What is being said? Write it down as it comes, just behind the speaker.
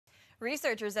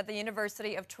Researchers at the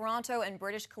University of Toronto and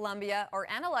British Columbia are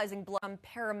analyzing blood from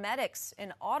paramedics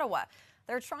in Ottawa.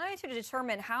 They're trying to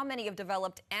determine how many have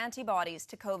developed antibodies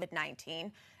to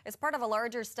COVID-19. It's part of a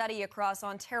larger study across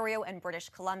Ontario and British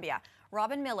Columbia.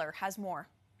 Robin Miller has more.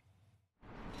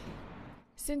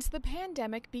 Since the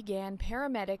pandemic began,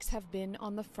 paramedics have been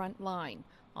on the front line,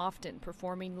 often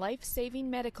performing life-saving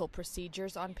medical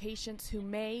procedures on patients who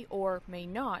may or may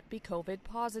not be COVID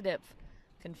positive.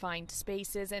 Confined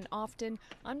spaces and often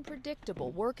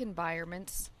unpredictable work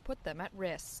environments put them at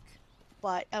risk.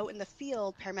 But out in the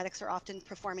field, paramedics are often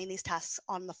performing these tasks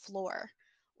on the floor,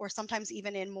 or sometimes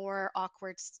even in more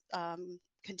awkward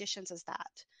conditions as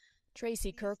that.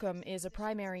 Tracy Kirkham is a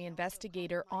primary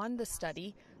investigator on the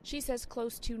study. She says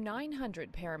close to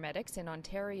 900 paramedics in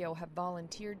Ontario have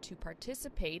volunteered to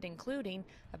participate, including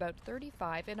about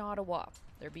 35 in Ottawa.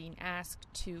 They're being asked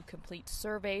to complete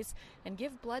surveys and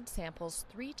give blood samples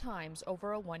 3 times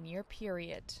over a 1-year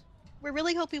period. We're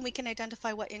really hoping we can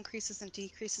identify what increases and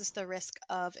decreases the risk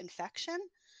of infection,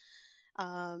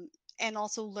 and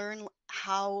also learn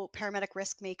how paramedic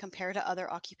risk may compare to other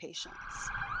occupations.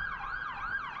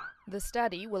 The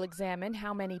study will examine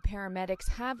how many paramedics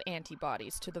have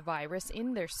antibodies to the virus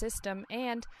in their system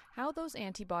and how those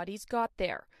antibodies got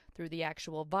there, through the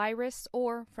actual virus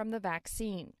or from the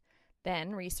vaccine.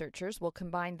 Then researchers will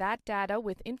combine that data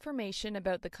with information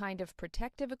about the kind of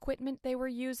protective equipment they were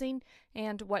using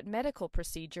and what medical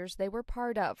procedures they were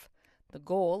part of. The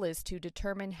goal is to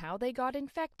determine how they got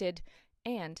infected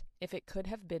and if it could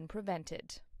have been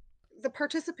prevented. The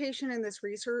participation in this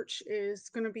research is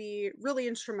going to be really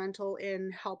instrumental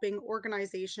in helping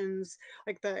organizations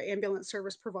like the ambulance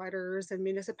service providers and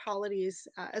municipalities,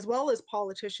 as well as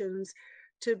politicians,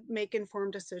 to make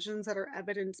informed decisions that are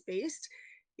evidence-based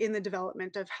in the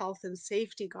development of health and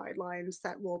safety guidelines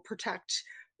that will protect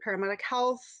paramedic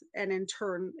health and in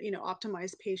turn,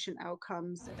 optimize patient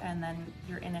outcomes. And then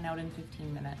you're in and out in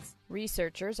 15 minutes.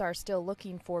 Researchers are still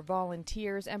looking for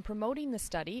volunteers and promoting the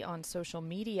study on social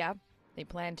media. They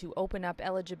plan to open up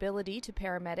eligibility to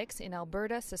paramedics in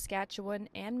Alberta, Saskatchewan,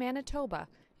 and Manitoba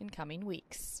in coming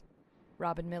weeks.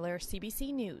 Robin Miller,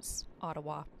 CBC News,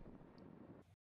 Ottawa.